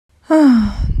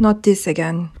Not this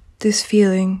again. This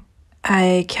feeling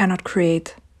I cannot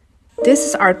create. This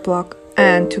is artblock,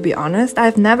 and to be honest,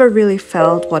 I've never really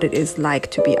felt what it is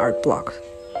like to be artblocked.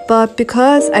 But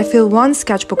because I fill one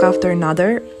sketchbook after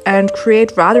another and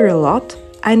create rather a lot,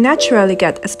 I naturally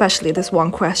get especially this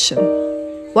one question.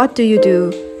 What do you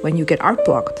do when you get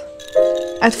artblocked?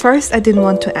 At first I didn't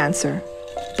want to answer,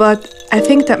 but I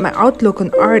think that my outlook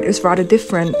on art is rather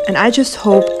different, and I just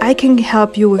hope I can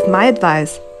help you with my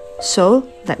advice. So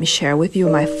let me share with you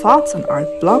my thoughts on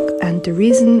artblock and the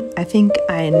reason I think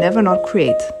I never not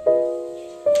create.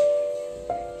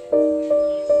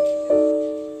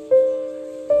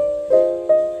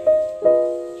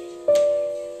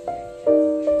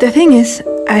 The thing is,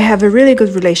 I have a really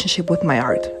good relationship with my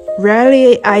art.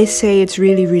 Rarely I say it's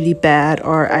really bad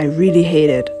or I really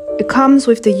hate it. It comes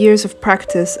with the years of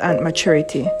practice and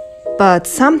maturity. But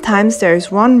sometimes there is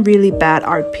one really bad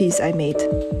art piece I made.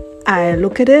 I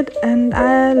look at it and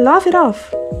I laugh it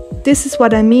off. This is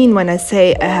what I mean when I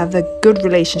say I have a good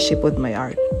relationship with my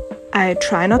art. I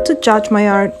try not to judge my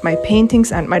art, my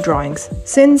paintings and my drawings,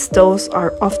 since those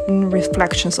are often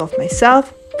reflections of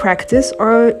myself, practice,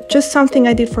 or just something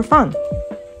I did for fun.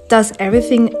 Does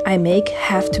everything I make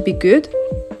have to be good?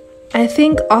 I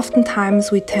think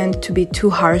oftentimes we tend to be too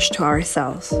harsh to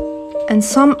ourselves. And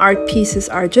some art pieces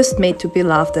are just made to be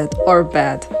laughed at or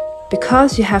bad.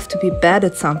 Because you have to be bad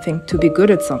at something to be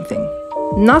good at something.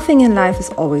 Nothing in life is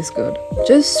always good.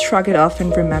 Just shrug it off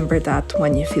and remember that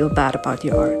when you feel bad about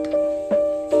your art.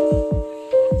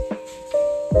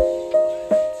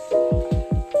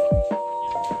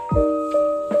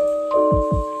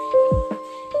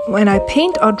 When I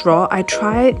paint or draw, I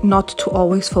try not to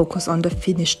always focus on the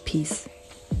finished piece.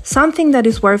 Something that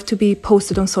is worth to be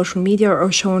posted on social media or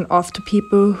shown off to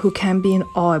people who can be in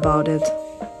awe about it.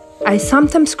 I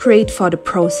sometimes create for the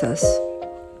process.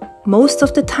 Most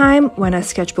of the time, when I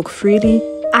sketchbook freely,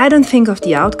 I don't think of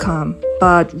the outcome,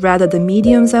 but rather the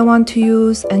mediums I want to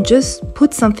use and just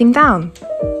put something down.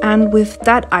 And with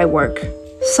that I work.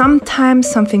 Sometimes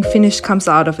something finished comes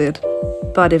out of it,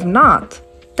 but if not,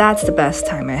 that's the best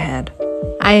time I had.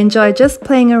 I enjoy just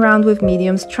playing around with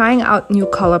mediums, trying out new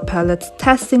color palettes,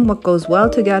 testing what goes well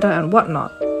together and what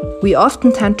not. We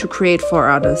often tend to create for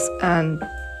others, and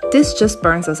this just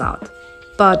burns us out.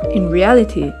 But in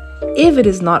reality, if it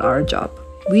is not our job,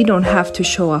 we don't have to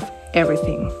show off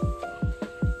everything.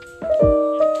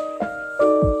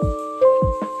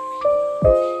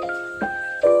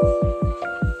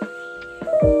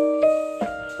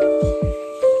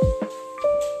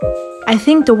 I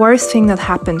think the worst thing that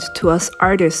happened to us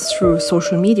artists through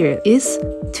social media is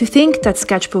to think that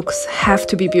sketchbooks have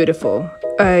to be beautiful.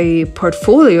 A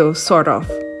portfolio, sort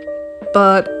of.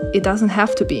 But it doesn't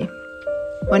have to be.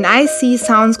 When I see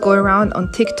sounds go around on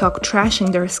TikTok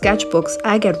trashing their sketchbooks,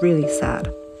 I get really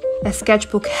sad. A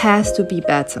sketchbook has to be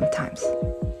bad sometimes.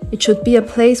 It should be a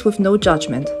place with no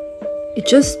judgment. It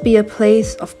just be a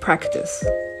place of practice.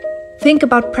 Think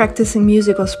about practicing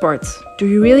music or sports. Do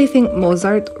you really think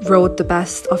Mozart wrote the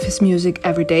best of his music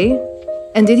every day?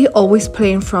 And did he always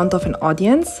play in front of an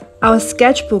audience? Our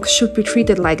sketchbooks should be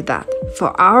treated like that,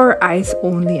 for our eyes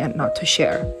only and not to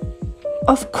share.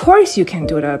 Of course you can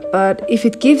do that, but if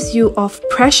it gives you off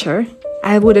pressure,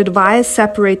 I would advise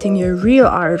separating your real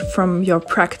art from your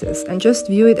practice and just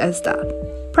view it as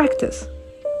that, practice.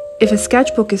 If a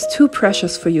sketchbook is too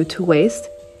precious for you to waste,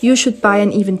 you should buy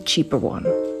an even cheaper one.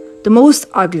 The most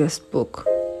ugliest book.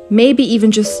 Maybe even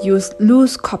just use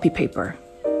loose copy paper.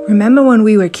 Remember when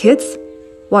we were kids?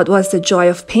 What was the joy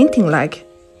of painting like?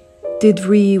 Did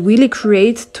we really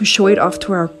create to show it off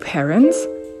to our parents?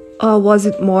 Or was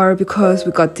it more because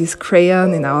we got this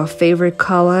crayon in our favorite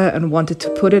color and wanted to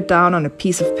put it down on a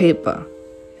piece of paper?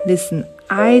 Listen,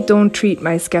 I don't treat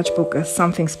my sketchbook as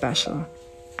something special.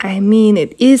 I mean,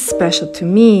 it is special to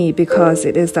me because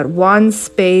it is that one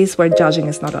space where judging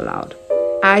is not allowed.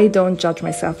 I don't judge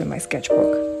myself in my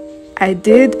sketchbook. I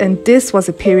did, and this was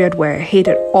a period where I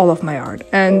hated all of my art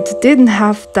and didn't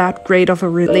have that great of a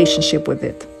relationship with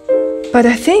it. But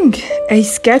I think a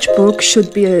sketchbook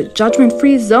should be a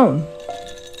judgment-free zone.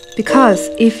 Because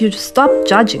if you stop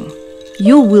judging,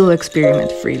 you will experiment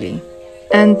freely.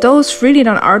 And those freely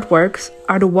done artworks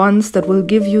are the ones that will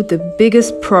give you the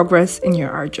biggest progress in your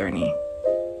art journey.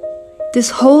 This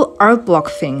whole art block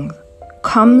thing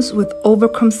comes with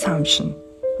overconsumption,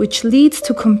 which leads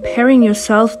to comparing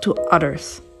yourself to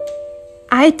others.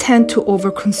 I tend to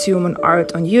overconsume on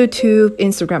art on YouTube,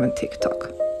 Instagram and TikTok.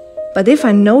 But if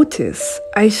I notice,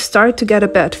 I start to get a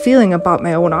bad feeling about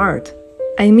my own art.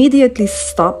 I immediately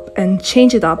stop and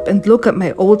change it up and look at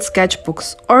my old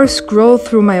sketchbooks or scroll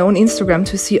through my own Instagram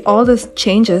to see all the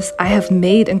changes I have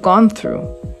made and gone through.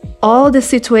 All the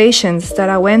situations that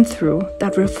I went through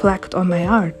that reflect on my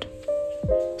art.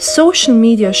 Social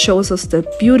media shows us the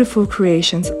beautiful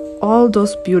creations all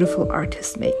those beautiful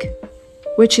artists make,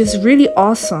 which is really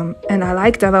awesome, and I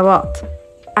like that a lot.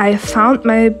 I found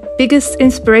my biggest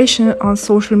inspiration on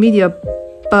social media,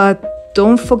 but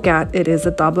don't forget it is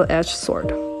a double-edged sword.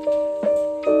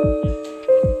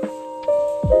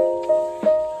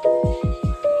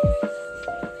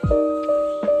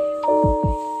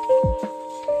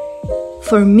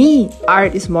 For me,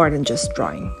 art is more than just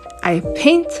drawing. I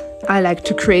paint, I like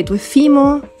to create with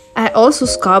Fimo, I also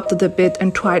sculpted a bit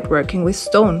and tried working with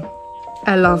stone.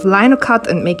 I love lino cut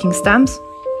and making stamps.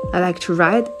 I like to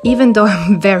write, even though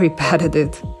I'm very bad at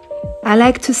it. I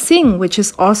like to sing, which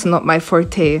is also not my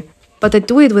forte, but I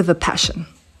do it with a passion.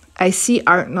 I see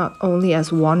art not only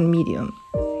as one medium.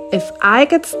 If I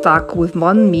get stuck with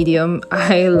one medium,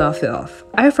 I laugh it off.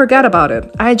 I forget about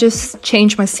it. I just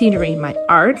change my scenery, my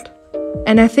art.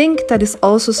 And I think that is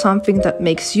also something that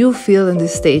makes you feel in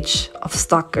this stage of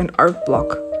stuck and art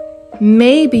block.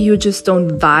 Maybe you just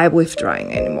don't vibe with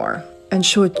drawing anymore and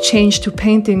should change to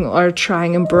painting or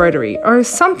trying embroidery or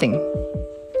something.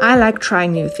 I like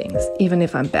trying new things, even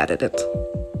if I'm bad at it.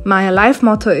 My life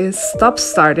motto is stop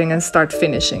starting and start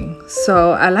finishing.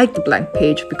 So I like the blank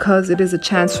page because it is a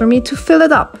chance for me to fill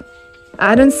it up.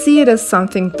 I don't see it as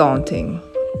something daunting,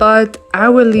 but I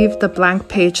will leave the blank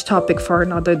page topic for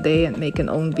another day and make an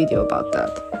own video about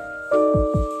that.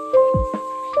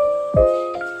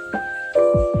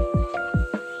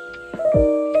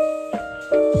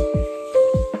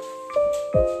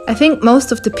 I think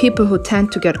most of the people who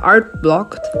tend to get art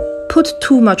blocked put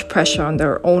too much pressure on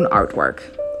their own artwork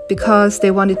because they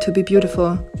want it to be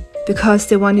beautiful, because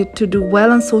they want it to do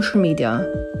well on social media,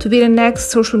 to be the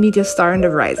next social media star in the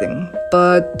rising.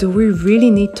 But do we really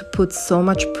need to put so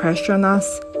much pressure on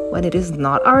us when it is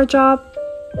not our job?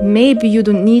 Maybe you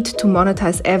don't need to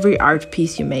monetize every art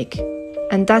piece you make,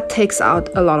 and that takes out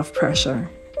a lot of pressure.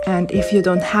 And if you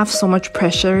don't have so much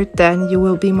pressure, then you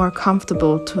will be more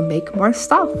comfortable to make more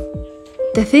stuff.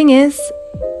 The thing is,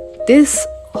 this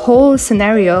whole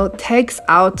scenario takes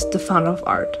out the fun of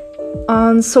art.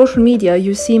 On social media,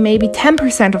 you see maybe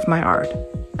 10% of my art.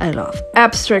 I love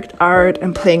abstract art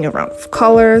and playing around with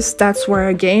colors. That's where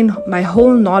I gain my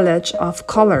whole knowledge of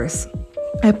colors.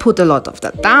 I put a lot of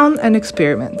that down and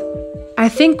experiment. I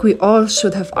think we all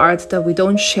should have art that we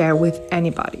don't share with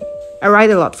anybody. I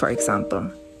write a lot, for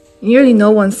example. Nearly no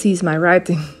one sees my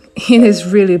writing. It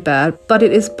is really bad, but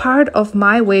it is part of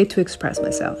my way to express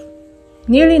myself.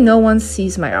 Nearly no one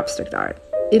sees my abstract art.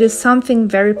 It is something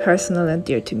very personal and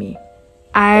dear to me.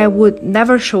 I would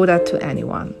never show that to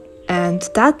anyone. And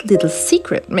that little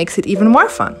secret makes it even more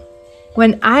fun.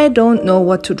 When I don't know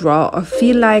what to draw or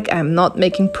feel like I'm not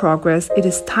making progress, it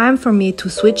is time for me to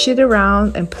switch it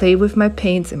around and play with my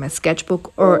paints in my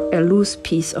sketchbook or a loose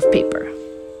piece of paper.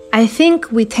 I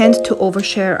think we tend to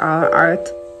overshare our art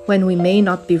when we may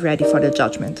not be ready for the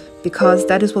judgment, because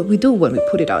that is what we do when we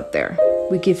put it out there.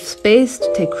 We give space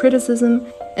to take criticism,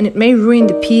 and it may ruin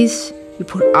the piece you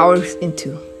put hours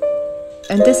into.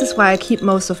 And this is why I keep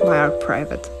most of my art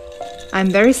private. I'm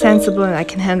very sensible and I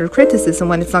can handle criticism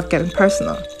when it's not getting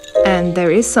personal. And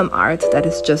there is some art that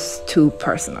is just too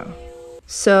personal.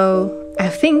 So I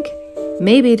think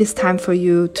maybe it is time for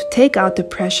you to take out the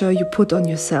pressure you put on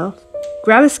yourself.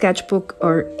 Grab a sketchbook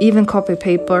or even copy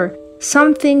paper,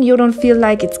 something you don't feel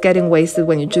like it's getting wasted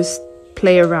when you just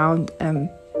play around and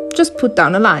just put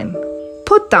down a line.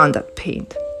 Put down that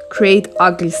paint. Create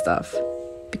ugly stuff.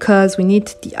 Because we need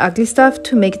the ugly stuff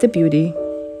to make the beauty.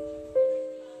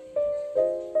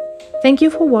 Thank you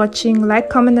for watching. Like,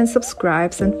 comment and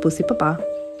subscribe, and pussy papa.